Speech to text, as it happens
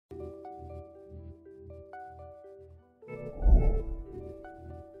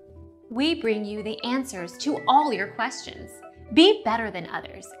We bring you the answers to all your questions. Be better than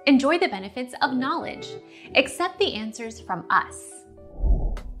others. Enjoy the benefits of knowledge. Accept the answers from us.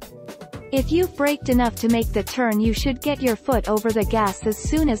 If you've braked enough to make the turn, you should get your foot over the gas as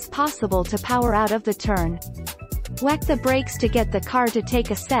soon as possible to power out of the turn. Whack the brakes to get the car to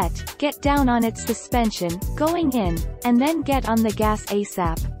take a set, get down on its suspension, going in, and then get on the gas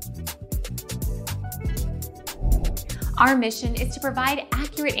ASAP. Our mission is to provide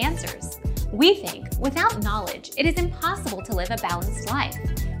accurate answers. We think without knowledge, it is impossible to live a balanced life.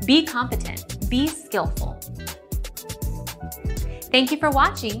 Be competent, be skillful. Thank you for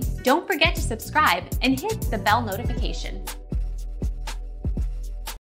watching. Don't forget to subscribe and hit the bell notification.